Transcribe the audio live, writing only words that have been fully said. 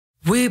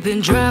We've been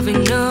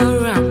driving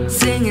around,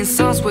 singing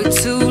songs way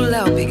too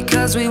loud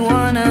because we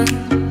wanna.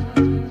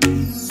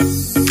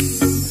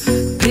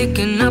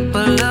 Picking up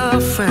all our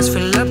friends,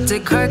 fill up the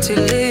car till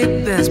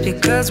it bends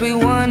because we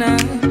wanna.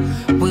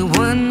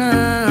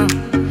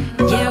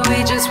 Yeah,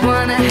 we just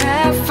wanna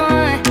have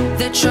fun.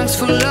 The trunk's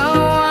full of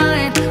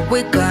wine.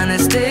 We're gonna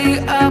stay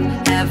up,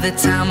 have the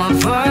time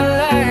of our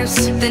lives.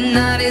 The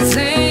night is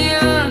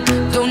young,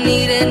 don't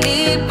need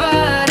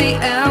anybody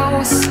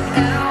else.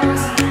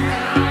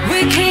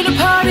 We came to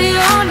party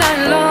all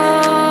night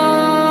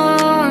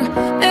long,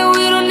 and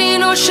we don't need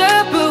no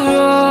chaperone.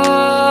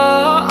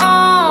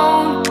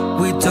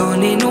 We don't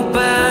need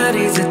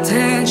nobody's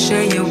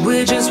attention, yeah,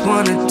 we just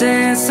wanna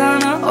dance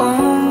on our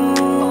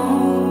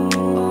own.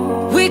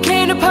 We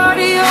came to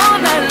party all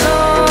night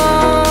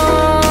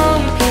long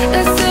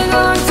and sing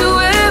along to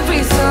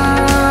every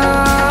song.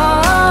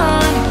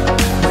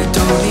 We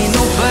don't need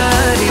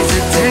nobody's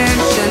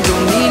attention,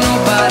 don't need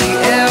nobody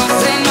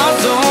else in our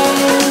zone.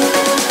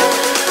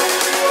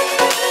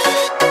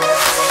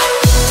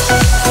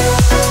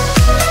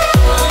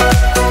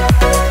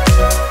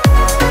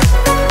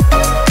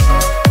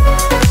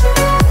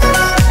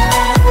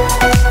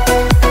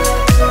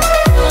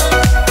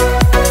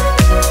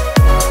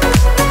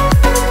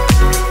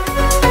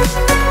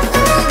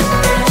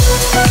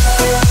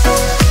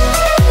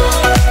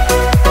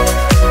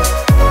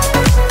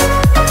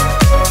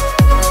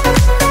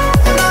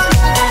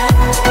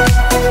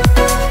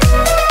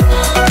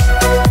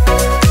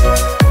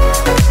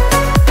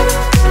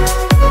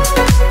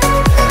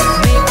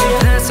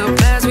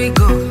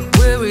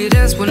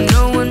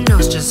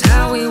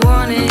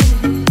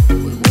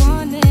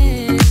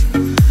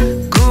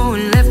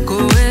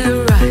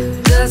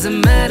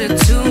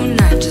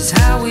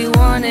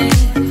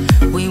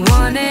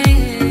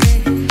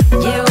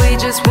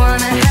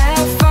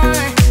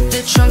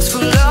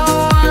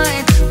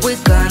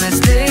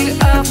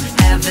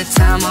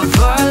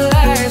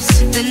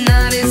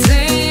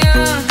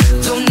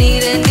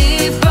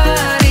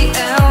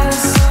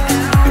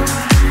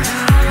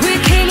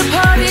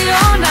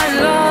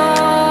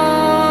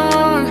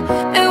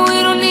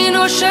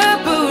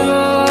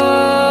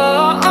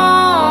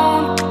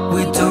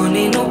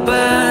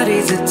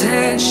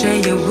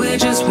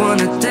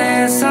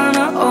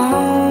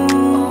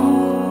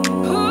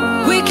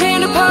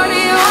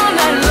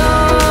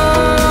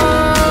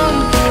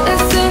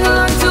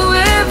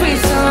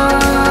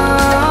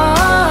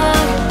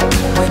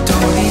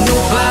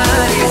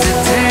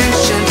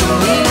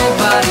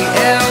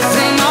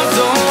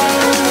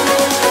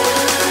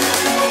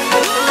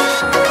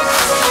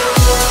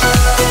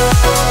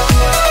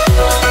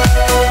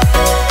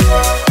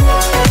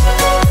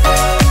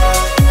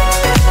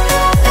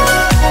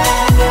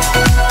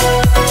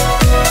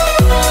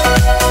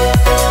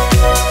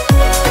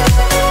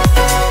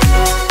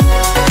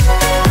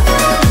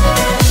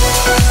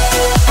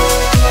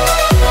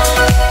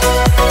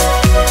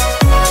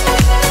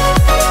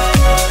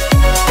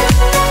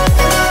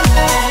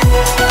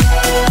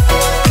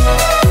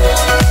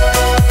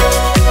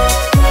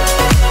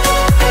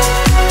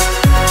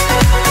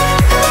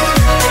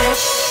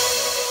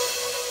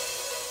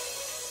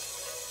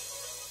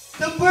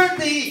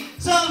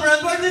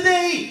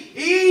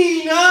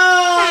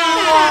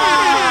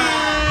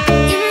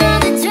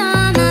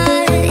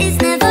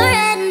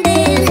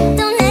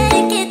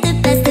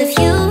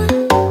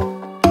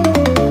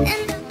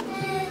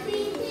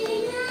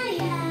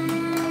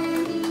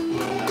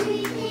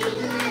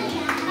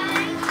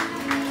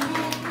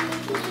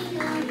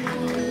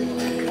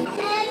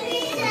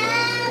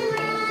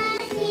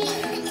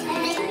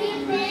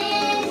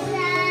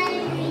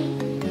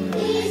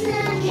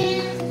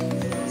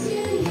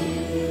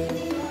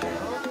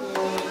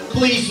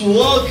 Please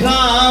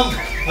welcome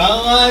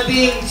ang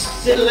ating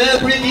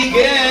celebrity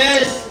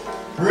guest.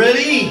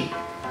 Ready?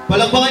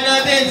 Palakpakan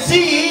natin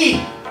si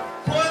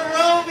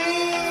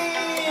Romy!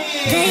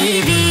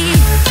 Baby.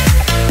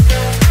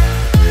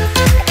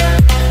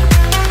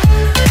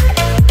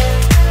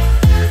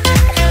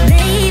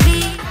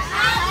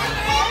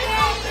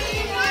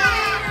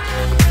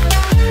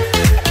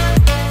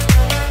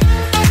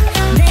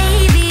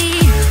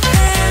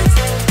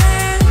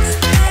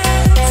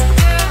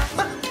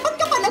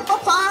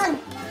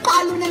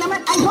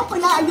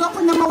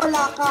 Ayoko na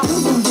mawala ka.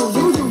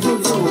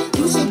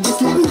 You should just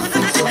let me.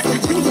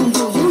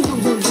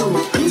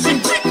 You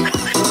should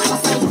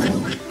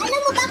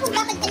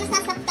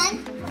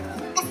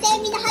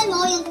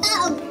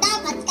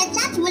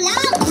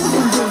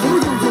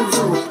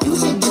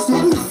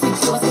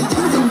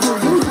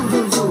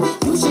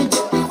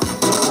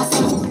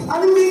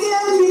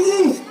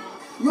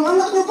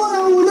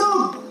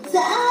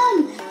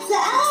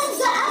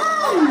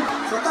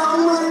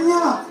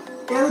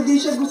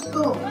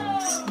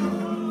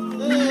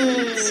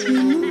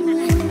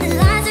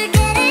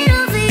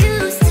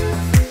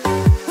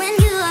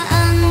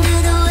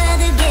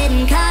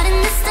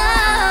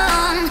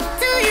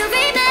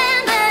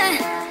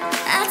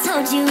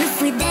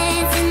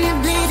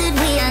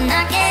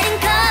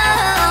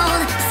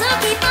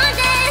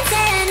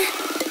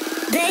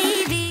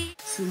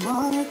Si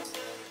Mark,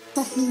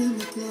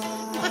 tahimik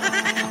lang.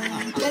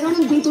 Pero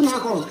nandito na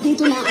ako,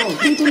 dito na ako,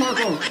 dito na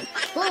ako.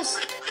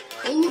 Boss,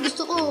 ayun yung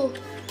gusto ko.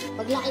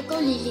 Paglaki ko,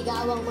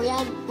 liligawan ko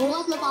yan.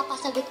 Bukas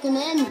mapapasagot ko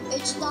na yan.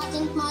 Age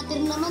doesn't matter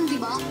naman, di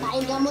ba?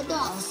 Pakinggan mo to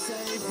ah.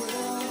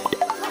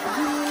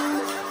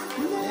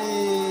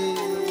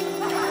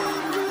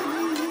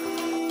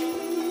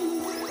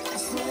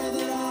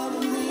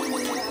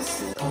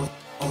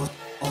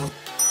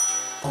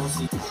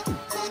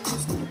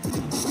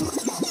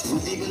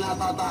 Hindi ka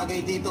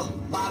napabagay dito.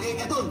 Bagay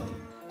ka dun!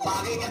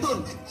 Bagay ka dun!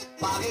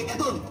 Bagay ka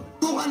dun!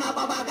 Kung ka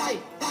napabagay!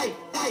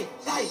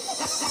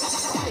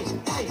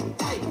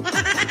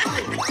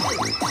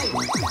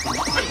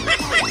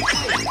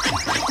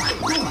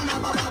 Kung ka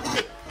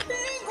napabagay!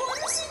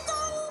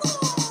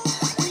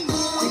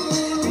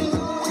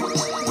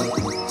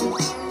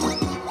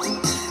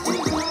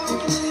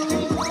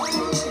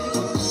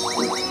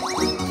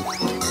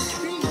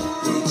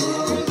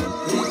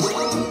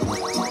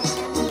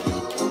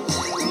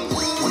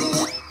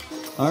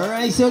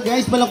 Alright, so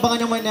guys,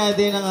 palakpakan naman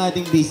natin ang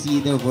ating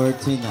bisita for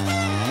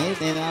tonight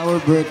and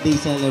our birthday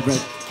celebrant,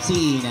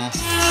 si Ina.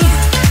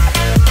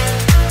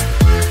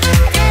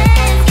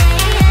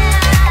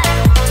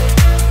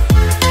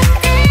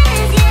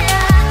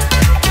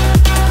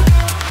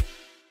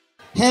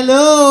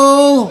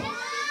 Hello!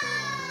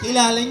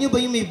 Kilala niyo ba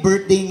yung may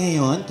birthday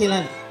ngayon?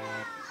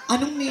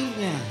 Anong name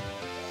niya?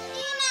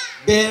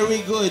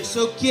 Very good.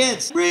 So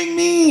kids, bring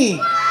me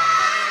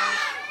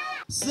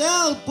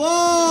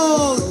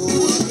cellphone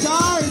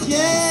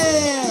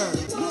charger!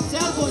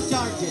 Cellphone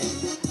charger.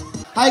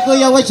 Hi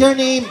Kuya, what's your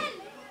name?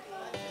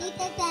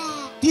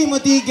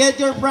 Timothy, get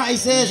your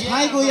prizes.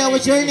 Hi Kuya,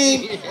 what's your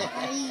name?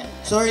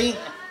 Sorry?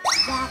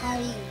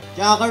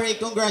 Zachary,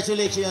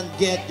 congratulations.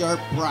 Get your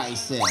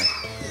prizes.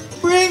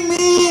 Bring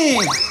me!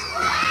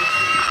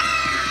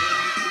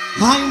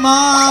 Hi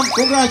Mom,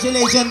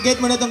 congratulations.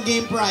 Get mo na tong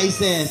game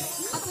prizes.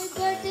 Happy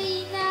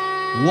birthday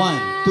na!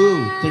 1,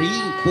 2,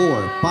 3,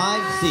 4,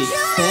 5, 6,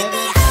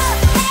 7.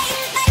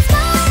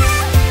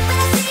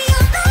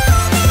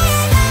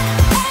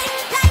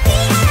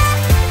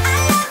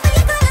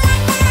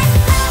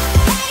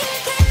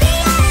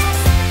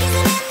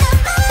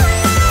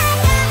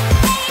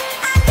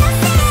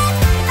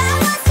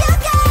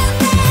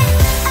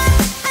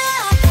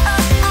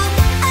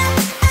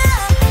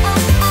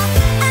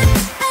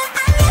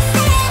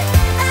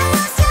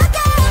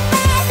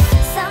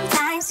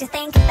 Sometimes you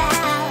think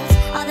about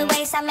all the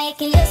ways I'm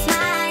making you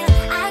smile.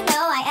 I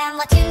know I am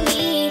what you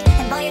need,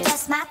 and boy, you're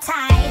just my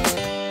type.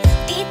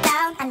 Deep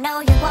down, I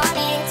know you want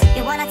it.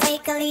 You wanna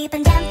take a leap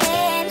and jump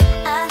in.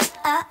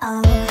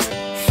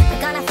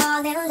 We're gonna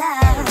fall in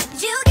love.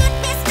 You get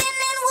me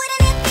spinning,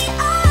 wouldn't it be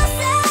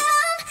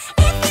awesome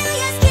if you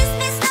just kiss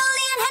me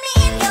slowly and have me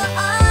in your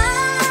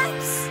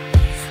arms?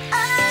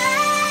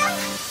 Oh,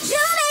 you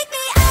make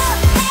me up,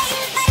 hey,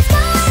 let's go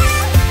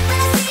out. When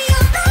I see you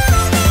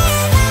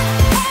moving,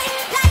 hey,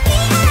 light me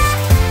up.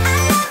 I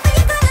love when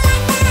you go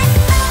like that.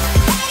 Oh,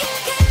 hey,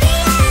 could be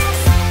us,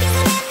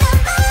 kissing in the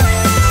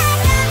moonlight.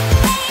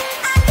 Hey,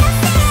 I'm just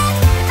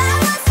saying, if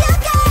I was your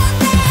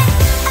girlfriend.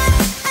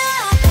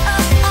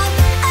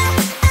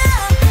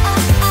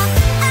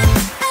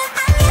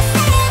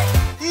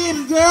 Team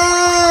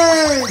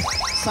Girl!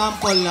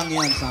 Sample lang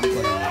yan, sample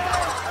lang.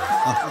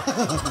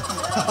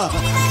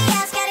 Everybody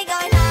else got it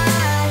going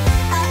on.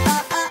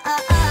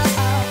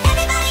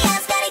 Everybody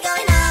else got it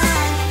going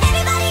on.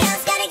 Everybody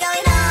else got it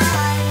going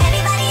on.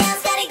 Everybody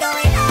else got it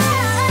going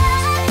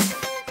on.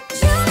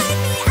 You make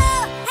me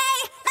up, hey,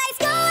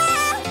 lights go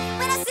out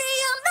when I see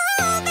you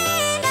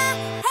moving up.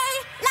 Hey,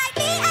 light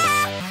me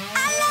up.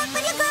 I love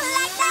when you go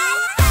like that.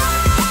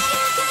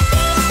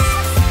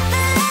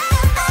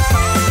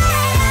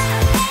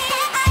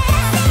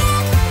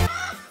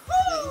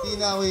 Hindi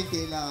na ako yung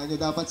kailangan nyo.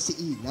 Dapat si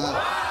Ina.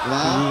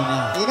 Diba? Ina.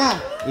 Ina.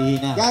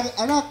 Ina.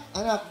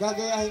 Anak,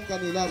 gagayahin ka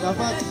nila.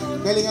 Dapat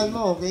galingan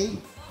mo, okay?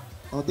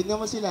 O,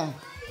 tingnan mo sila.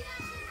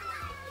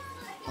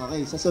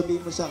 Okay,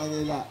 sasabihin mo sa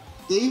kanila.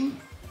 Team?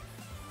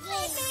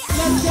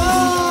 Let's go!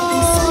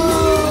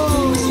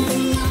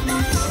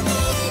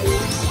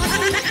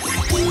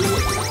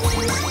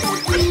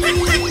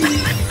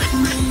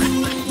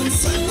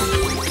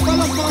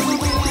 Palakpakan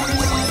naman natin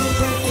ang ating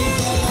birthday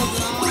celebrant.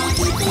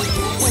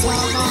 Kasama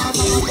ang mga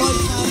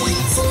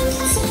boys namin.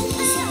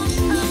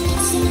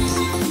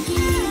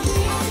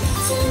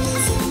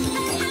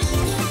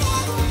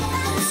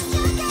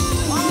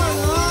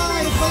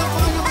 Alright,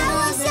 palakpakan naman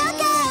natin.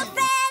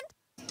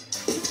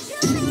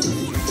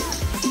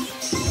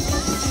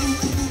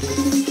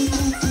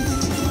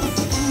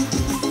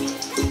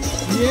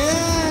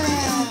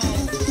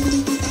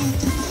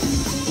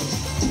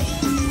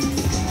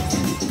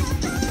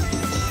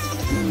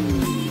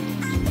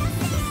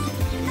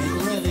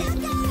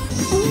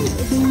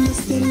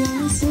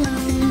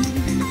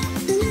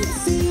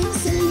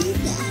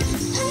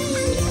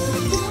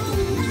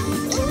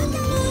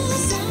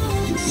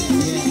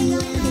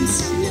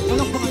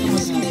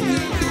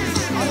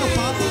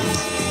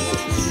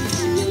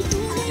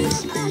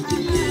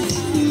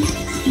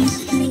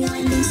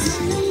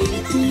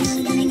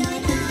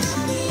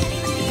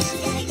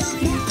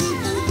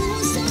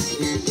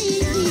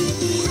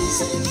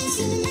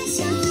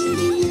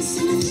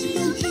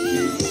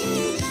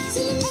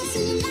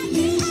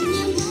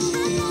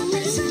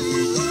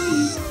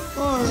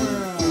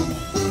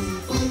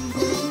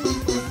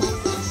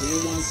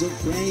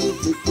 Hey!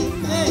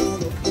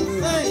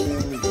 Hey!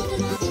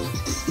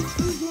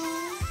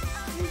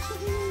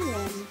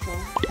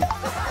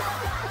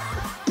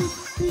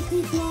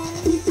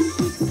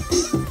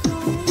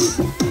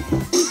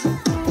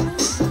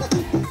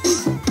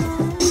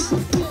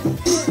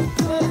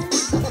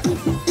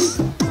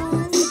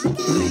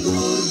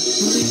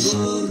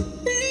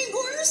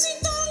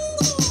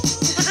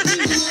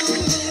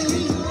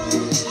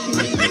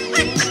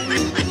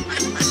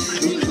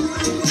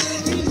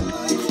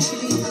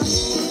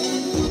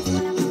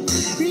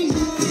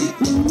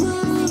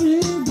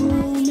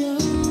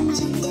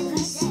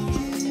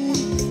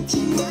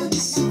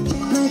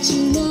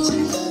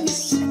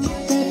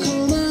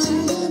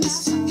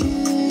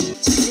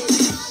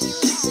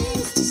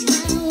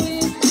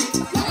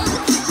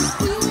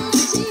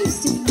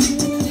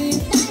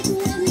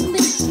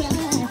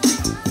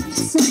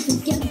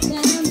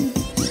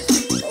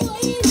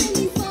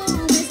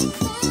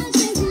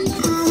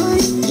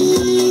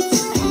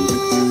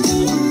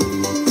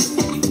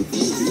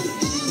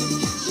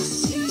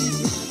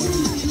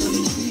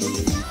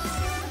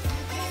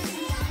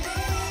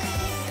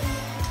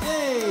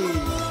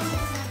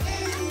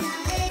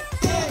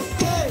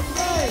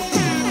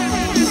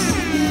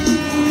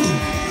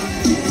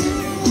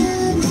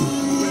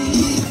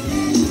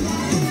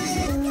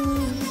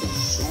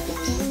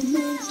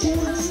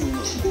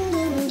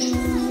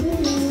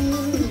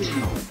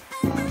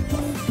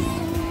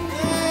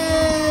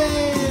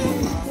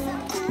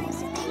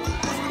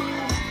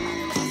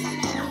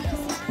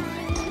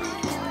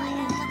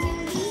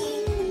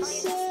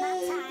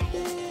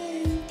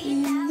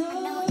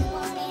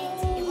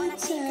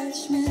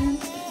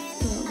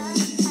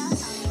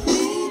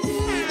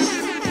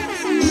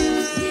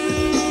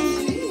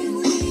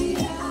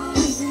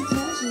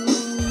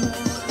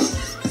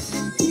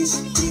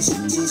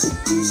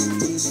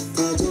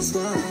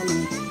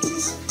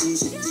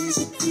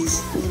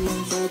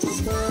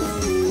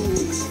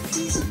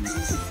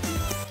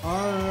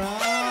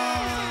 Alright!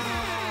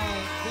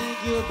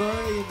 Thank you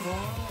very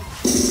much.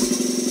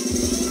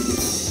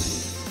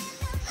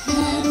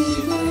 Happy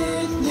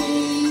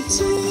birthday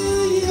to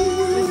you.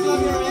 Let's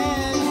clap your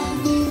hands.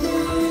 Happy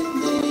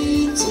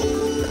birthday to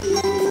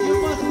you. Yung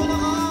mas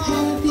malakas.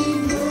 Happy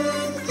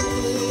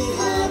birthday,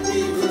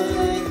 happy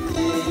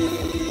birthday.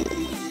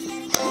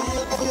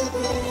 Happy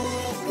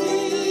birthday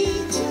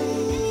to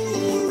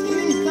you.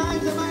 Please, tayo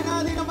sabay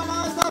natin ang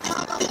malakas na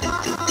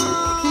palakpakan.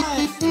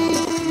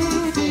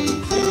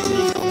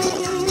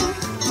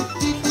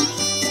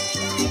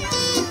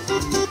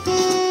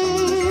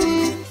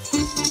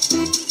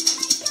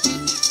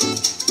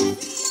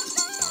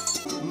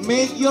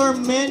 Make your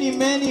many,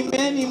 many,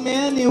 many,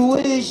 many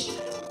wish.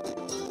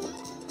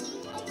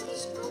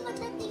 Gusto ko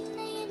matating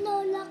na yung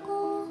lola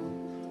ko.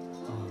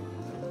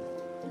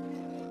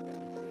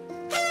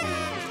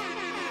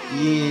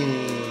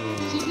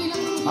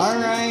 Yeah.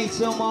 Alright,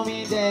 so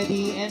mommy and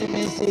daddy, and a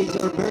message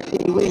or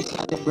birthday wish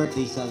at the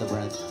birthday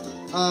celebrant.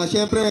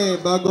 Siyempre,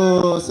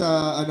 bago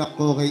sa anak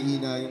ko kay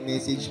Ina, yung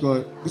message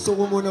ko, gusto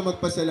ko muna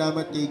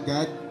magpasalamat kay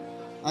God.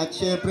 At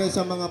siyempre,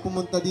 sa mga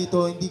pumunta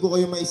dito, hindi ko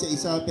kayo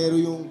maisa-isa, pero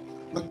yung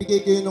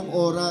magbigay kayo ng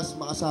oras,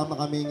 makasama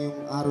kami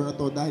ngayong araw na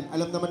to. Dahil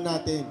alam naman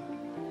natin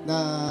na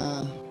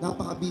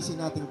napaka-busy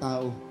nating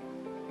tao.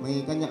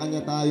 May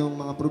kanya-kanya tayong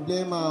mga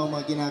problema o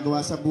mga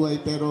ginagawa sa buhay,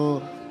 pero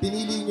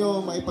pinili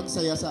nyo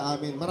maipagsaya sa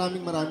amin.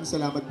 Maraming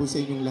salamat po sa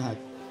inyong lahat.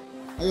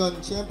 Ayun,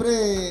 siyempre,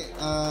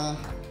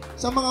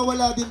 sa mga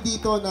wala din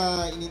dito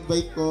na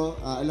in-invite ko,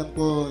 alam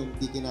ko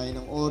hindi kinaya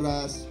ng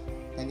oras,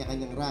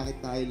 kanya-kanyang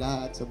racket tayo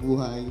lahat sa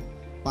buhay,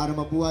 para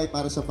mabuhay,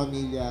 para sa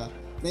pamilya.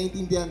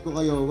 Naiintindihan ko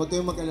kayo, huwag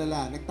kayong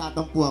mag-alala,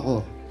 nagtatampo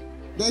ako.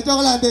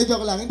 Joke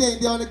lang.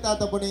 Hindi ako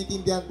nagtatampo,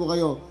 naiintindihan ko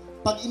kayo.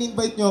 Pag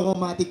in-invite nyo ako,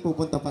 matik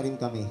pupunta pa rin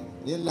kami.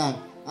 Yun lang.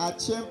 At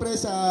syempre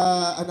sa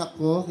anak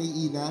ko, kay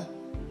Ina,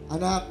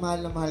 anak,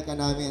 mahal na mahal ka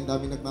namin, ang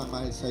dami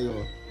nagmamahal sa'yo.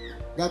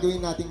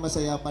 Gagawin nating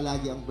masaya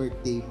palagi ang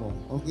birthday mo,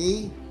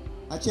 okay?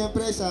 At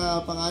syempre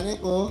sa panganay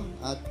ko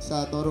at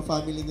sa Toro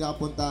family nila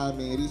kapunta,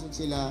 may reason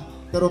sila.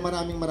 Pero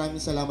maraming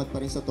salamat pa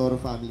rin sa Toro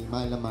family.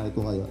 Mahal na mahal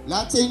ko kayo.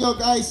 Lahat sa inyo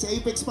guys, sa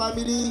Apex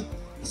family,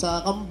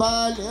 sa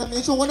Kambal, ayan,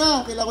 mention ko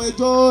na, kila Kuya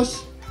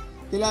Josh,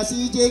 kila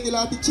CJ,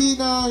 kila Ate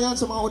China, ayan,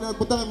 sa mga unang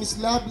nagpunta, Miss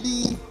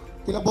Lovely,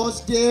 kila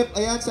Boss Jeff,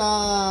 ayan,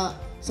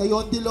 sa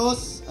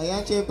Yondilos,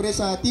 ayan, syempre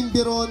sa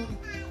Timberon,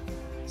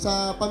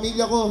 sa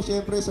pamilya ko,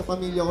 syempre sa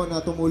pamilya ko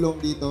na tumulong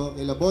dito,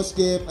 kila Boss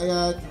Jeff,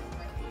 ayan,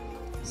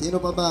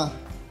 sino pa ba?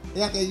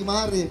 Ayan, kay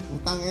Mare,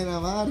 utangin na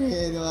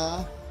Mare, di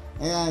ba?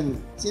 Ayan,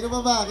 sino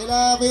pa ba?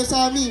 Kila Kuya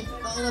Sammy,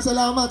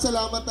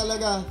 salamat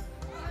talaga.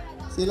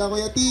 Sila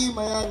Kuya Tim,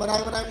 ayan,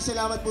 maraming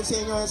salamat po sa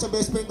inyo. Sa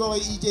best friend ko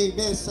kay EJ,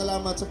 best,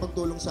 salamat sa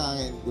pagtulong sa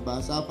akin, di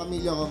ba? Sa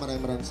pamilya ko,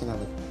 maraming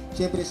salamat.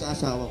 Siyempre sa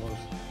asawa ko.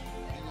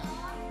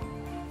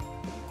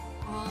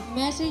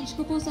 Message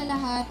ko po sa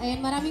lahat,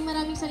 ayan,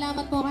 maraming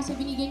salamat po kasi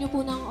binigyan niyo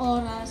po ng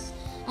oras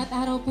at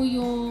araw po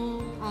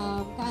yung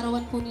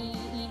kaarawan po ni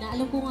Ina.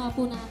 Alam ko nga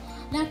po na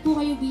lahat po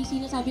kayo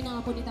busy, nasabi na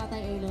nga po ni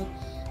Tatay Elon.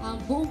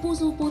 Buong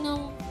puso po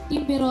ng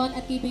Team Beron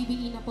at kay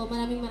Baby Ina po.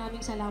 Maraming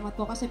salamat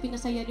po kasi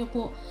pinasaya niyo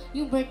po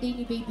yung birthday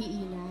ni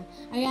Baby Ina.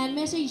 Ayan,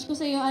 message ko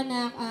sa iyo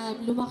anak,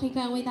 lumaki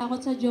ka, may takot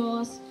sa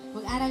Diyos,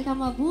 mag-aral ka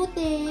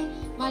mabuti,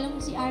 mahal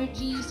mo si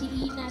RG, si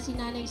Ina, si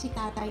nanay, si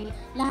tatay,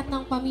 lahat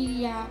ng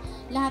pamilya,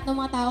 lahat ng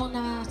mga taong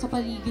na sa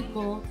paligid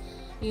mo.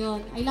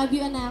 Ayun, I love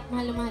you anak,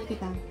 mahal na mahal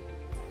kita.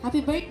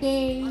 Happy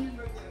birthday!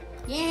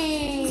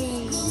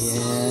 Yay!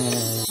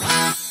 Yes.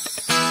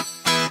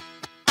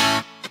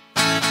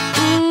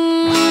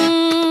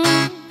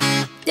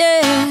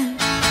 Yeah.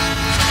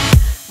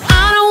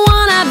 I don't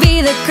wanna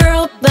be the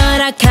girl,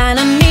 but I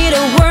kinda need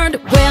a word.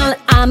 Well,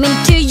 I'm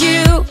into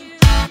you.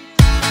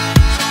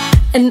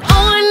 And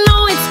all I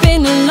know, it's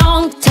been a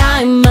long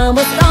time. I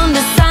was on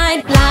the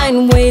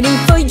sideline waiting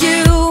for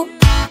you.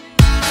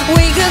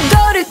 We could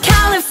go to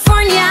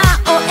California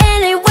or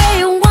anywhere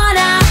you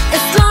wanna.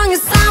 As long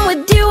as I'm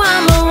with you,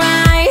 I'm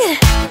alright.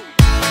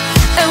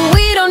 And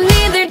we don't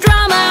need the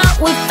drama,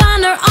 we'll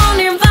find our own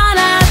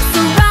nirvana. So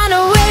run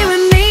away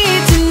with me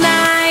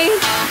tonight.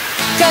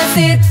 'Cause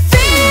it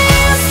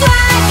feels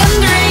like I'm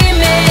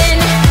dreaming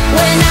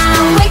when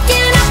I'm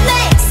waking up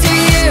next to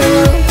you.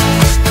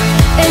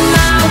 And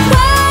my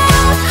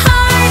wild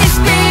heart is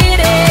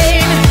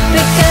beating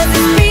because it's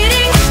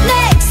beating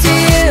next to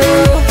you.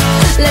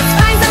 Let's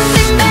find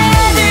something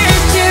better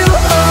to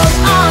hold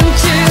on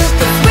to,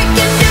 'cause we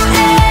can do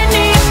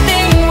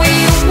anything we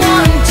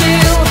want to.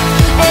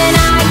 And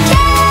I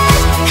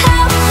can't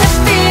help the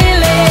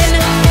feeling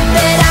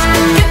that I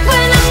get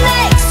when I'm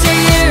next to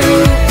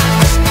you.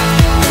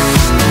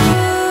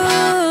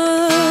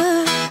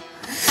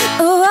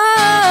 Ooh, ooh,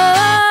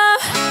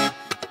 ooh.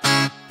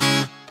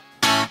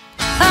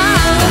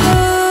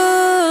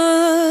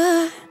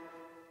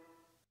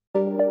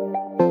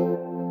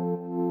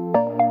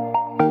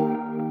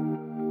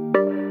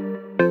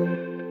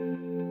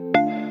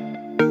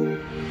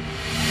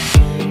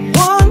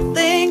 One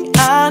thing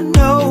I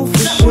know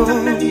for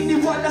sure.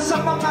 Naniniwala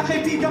sa mga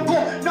kaibigan ko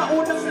na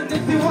unang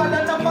naniniwala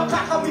na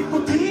makakamit ko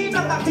din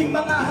ang aking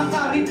mga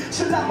hangarin.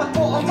 Salamat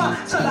po Ama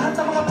sa lahat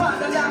ng mga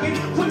panalangin.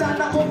 Wala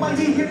na akong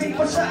mahihiling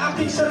pa sa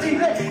aking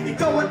sarili.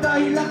 Ikaw ang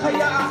dahilan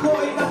kaya ako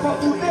ay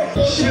napabuti.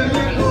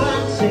 Sugar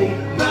glassing,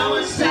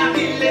 bawat sa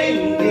aking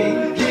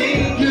lending.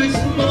 Tingin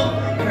mo,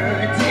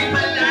 di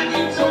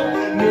malaging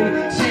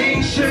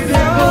tumingin. Sugar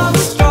Love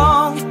is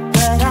strong,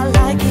 but I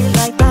like it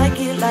like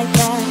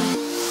that.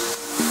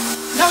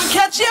 Now I'm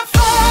catching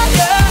fire,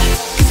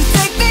 'cause you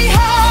take me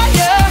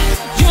higher.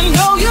 You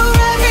know you're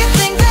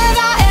everything that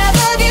I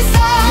ever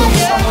desire.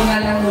 Ako na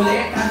lang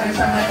ulit hanggang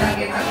sa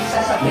malagit ang isa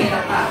sa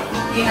pinaka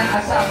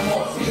inaasam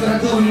mo.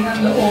 Siguraduhin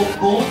ang loob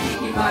mo,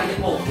 ibayan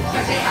mo.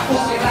 Kasi ako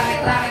si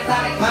Rakit Man.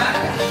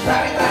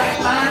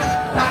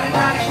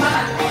 Rakit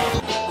Man.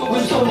 Kung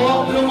gusto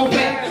mo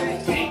lumupit,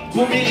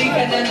 bumili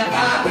ka na ng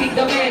aking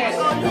damit.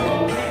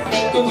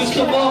 Kung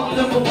gusto mo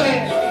lumupit,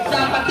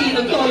 dapat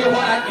tinutoyo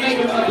at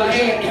ngayon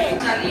mabait.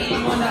 Naliin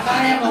mo na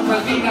kaya mong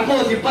maging ako,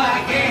 di ba?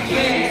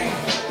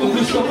 Kung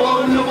gusto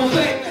mo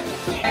lumupit,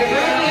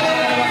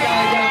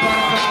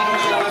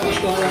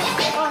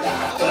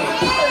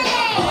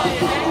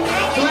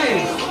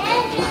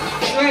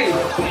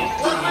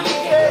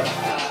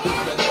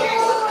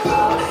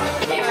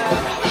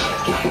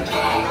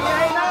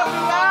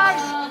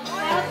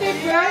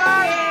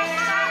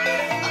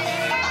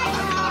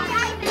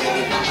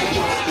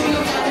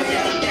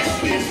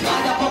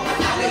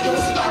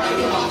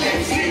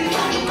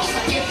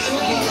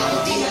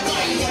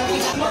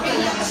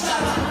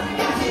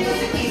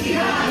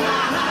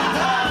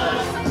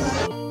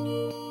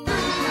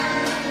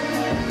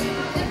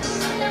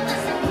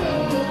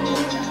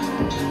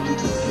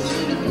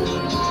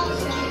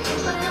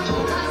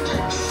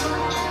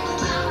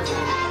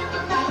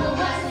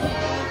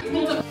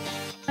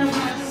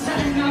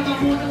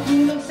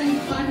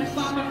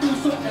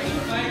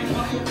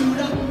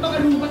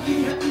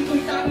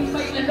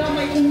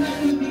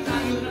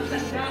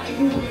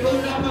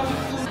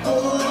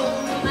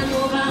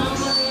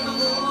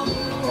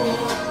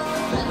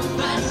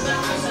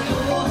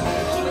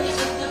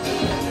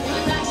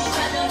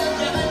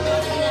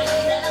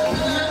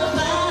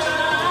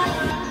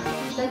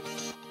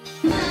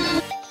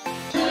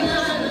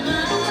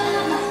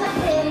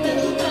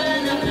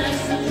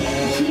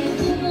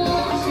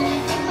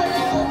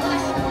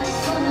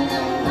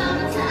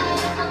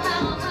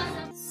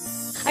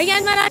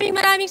 Ayan,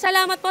 maraming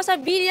salamat po sa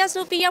Villa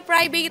Sofia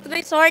Private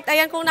Resort.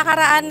 Ayan, kung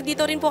nakaraan,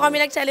 dito rin po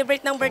kami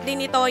nag-celebrate ng birthday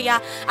ni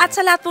Toya. At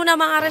sa lahat po ng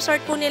mga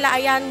resort po nila,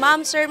 ayan,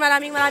 ma'am, sir,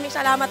 maraming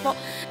salamat po.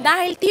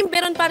 Dahil Team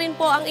Beron pa rin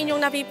po ang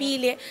inyong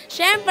napipili.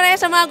 Syempre,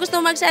 sa mga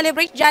gusto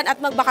mag-celebrate dyan at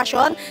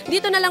magbakasyon,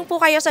 dito na lang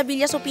po kayo sa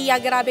Villa Sofia.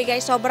 Grabe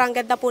guys, sobrang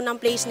ganda po ng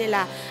place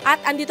nila.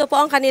 At andito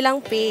po ang kanilang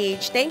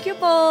page. Thank you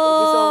po.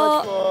 Thank you so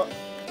much po.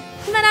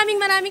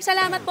 Maraming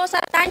salamat po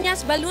sa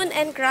Tanya's Balloon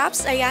and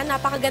Crafts. Ayan,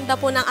 napakaganda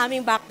po ng aming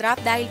backdrop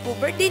dahil po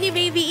birthday ni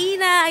Baby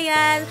Ina.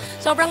 Ayan,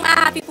 sobrang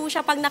ma-happy po siya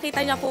pag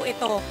nakita niya po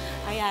ito.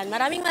 Ayan,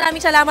 maraming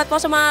salamat po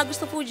sa mga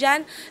gusto po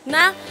dyan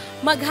na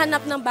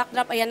maghanap ng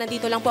backdrop. Ayan,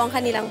 nandito lang po ang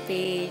kanilang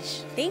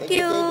page. Thank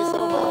you. Thank you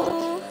so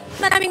much.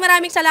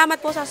 maraming salamat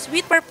po sa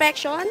Sweet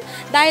Perfection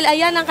dahil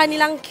ayan ang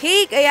kanilang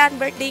cake. Ayan,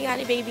 birthday nga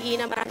ni Baby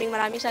Ina.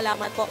 Maraming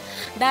salamat po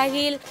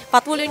dahil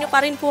patuloy nyo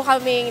pa rin po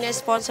kaming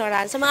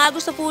na-sponsoran. Sa mga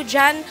gusto po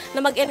dyan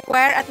na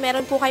mag-inquire at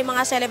meron po kayo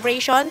mga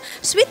celebration,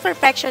 Sweet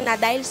Perfection na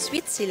dahil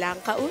sweet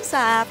silang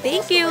kausap.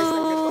 Thank you!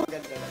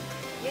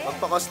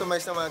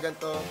 Magpa-customize ng mga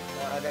gantong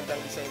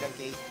design ng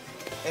cake.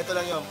 Ito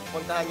lang yun,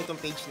 puntahan nyo itong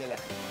page nila.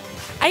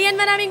 Ayan,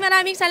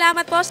 maraming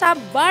salamat po sa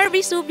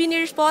Barbie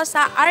Souvenirs po,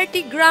 sa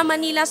Artigram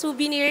Manila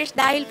Souvenirs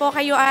dahil po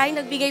kayo ay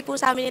nagbigay po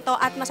sa amin ito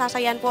at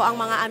masasayan po ang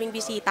mga aming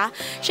bisita.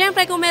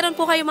 Siyempre, kung meron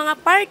po kayo mga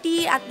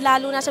party at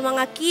lalo na sa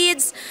mga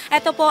kids,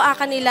 ito po ang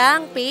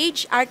kanilang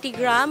page,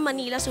 Artigram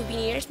Manila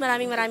Souvenirs.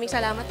 Maraming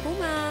salamat po,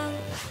 ma'am.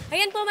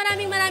 Ayan po,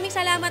 maraming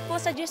salamat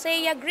po sa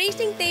Josea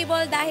Gracing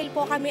Table dahil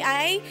po kami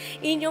ay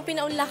inyong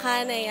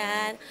pinaunlakan.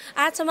 Ayan.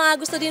 At sa mga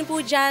gusto din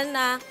po dyan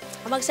na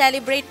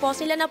mag-celebrate po,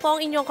 sila na po ang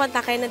inyong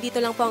kontakin.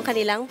 Nandito lang po ang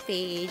kanilang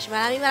page.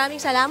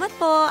 Maraming salamat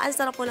po. Ang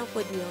sarap po ng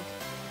food nyo.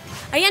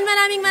 Ayan,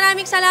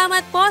 maraming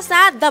salamat po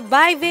sa The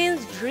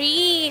Vivens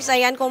Dreams.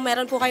 Ayan, kung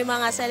meron po kayo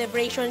mga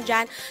celebration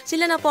dyan,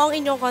 sila na po ang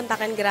inyong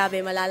kontakin.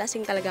 Grabe,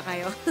 malalasing talaga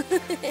kayo.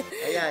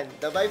 Ayan,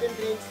 The Vivens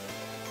Dreams.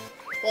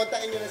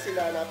 Kontakin nyo na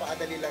sila,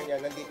 napakadali lang yan.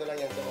 Nandito lang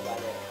yan sa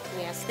baba.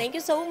 Yes, thank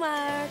you so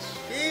much.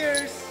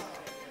 Cheers!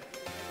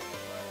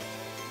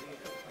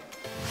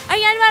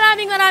 Ayan,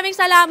 maraming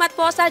salamat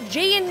po sa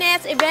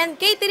JNS Event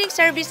Catering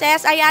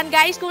Services. Ayan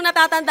guys, kung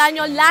natatandaan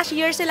nyo, last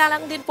year sila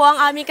lang din po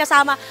ang aming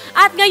kasama.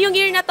 At ngayong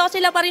year na to,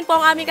 sila pa rin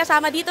po ang aming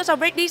kasama dito sa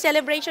birthday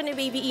celebration ni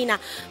Baby Ina.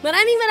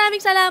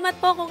 Maraming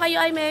salamat po kung kayo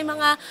ay may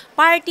mga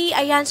party.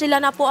 Ayan, sila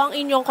na po ang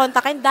inyong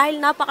kontakin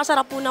dahil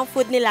napakasarap po ng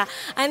food nila.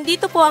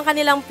 Andito po ang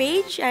kanilang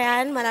page.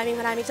 Ayan,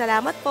 maraming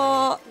salamat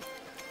po.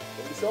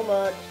 Thank you so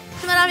much.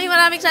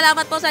 Maraming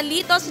salamat po sa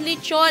Litos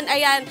Lechon.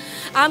 Ayan,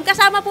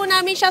 kasama po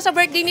namin siya sa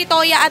birthday ni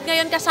Toya at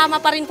ngayon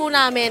kasama pa rin po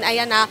namin.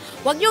 Ayan ha,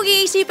 huwag niyong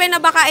iisipin na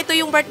baka ito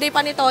yung birthday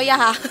pa ni Toya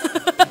ha.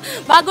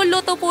 Bagong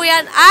luto po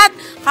yan at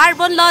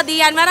Carbon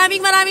Lodi yan.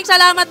 Maraming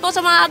salamat po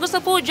sa mga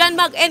gusto po dyan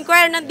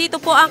mag-enquire. Nandito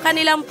po ang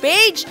kanilang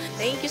page.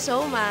 Thank you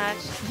so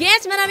much.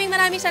 Yes, maraming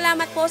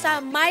salamat po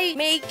sa My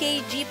May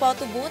KG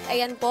Photo Booth.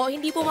 Ayan po,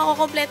 hindi po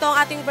makukompleto ang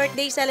ating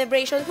birthday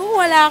celebration kung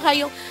wala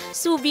kayong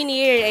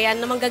souvenir. Ayan,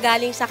 na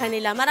manggagaling sa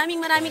kanila.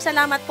 Maraming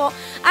salamat po.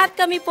 At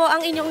kami po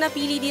ang inyong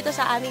napili dito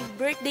sa aming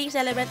birthday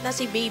celebrant na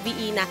si Baby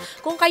Ina.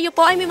 Kung kayo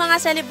po ay may mga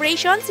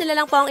celebration, sila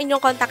lang po ang inyong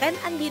kontakin.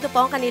 Andito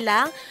po ang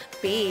kanilang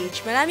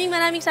page. Maraming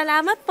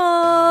salamat po.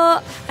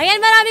 Ayan,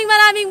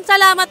 maraming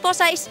salamat po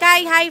sa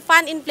Sky High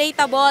Fun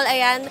Inflatable.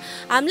 Ayan,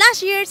 last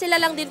year sila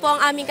lang din po ang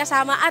aming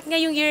kasama at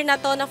ngayong year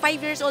na to na 5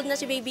 years old na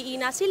si Baby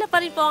Ina, sila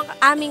pa rin po ang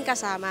aming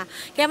kasama.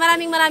 Kaya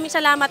maraming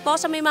salamat po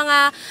sa may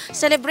mga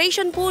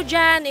celebration po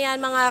dyan.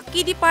 Ayan, mga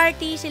kiddie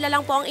party, sila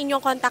lang po ang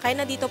inyong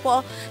kontakin. Nandito po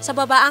sa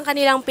baba ang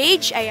kanilang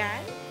page.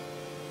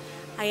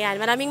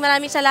 Ayan, maraming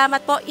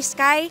salamat po,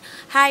 Sky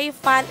High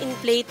Fun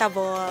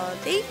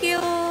Inflatable. Thank you!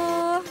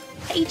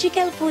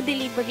 HKL Food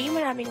Delivery,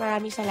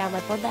 maraming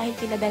salamat po dahil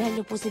pinadalhan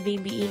niyo po si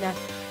Baby Ina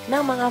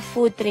ng mga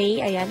food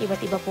tray. Ayan,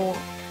 iba't iba po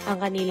ang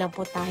kanilang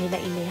putahe na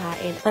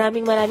inihain.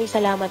 Maraming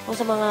salamat po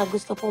sa mga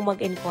gusto pong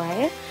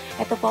mag-inquire.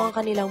 Ito po ang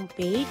kanilang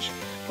page.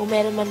 Kung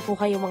meron man po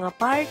kayong mga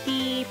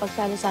party,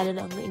 pagsalo-salo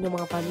ng inyong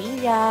mga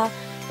pamilya,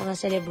 mga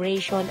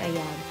celebration,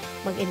 ayan,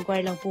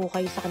 mag-inquire lang po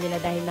kayo sa kanila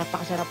dahil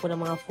napakasarap po ng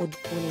mga food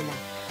po nila.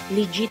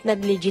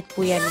 Legit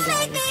po yan,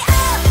 guys.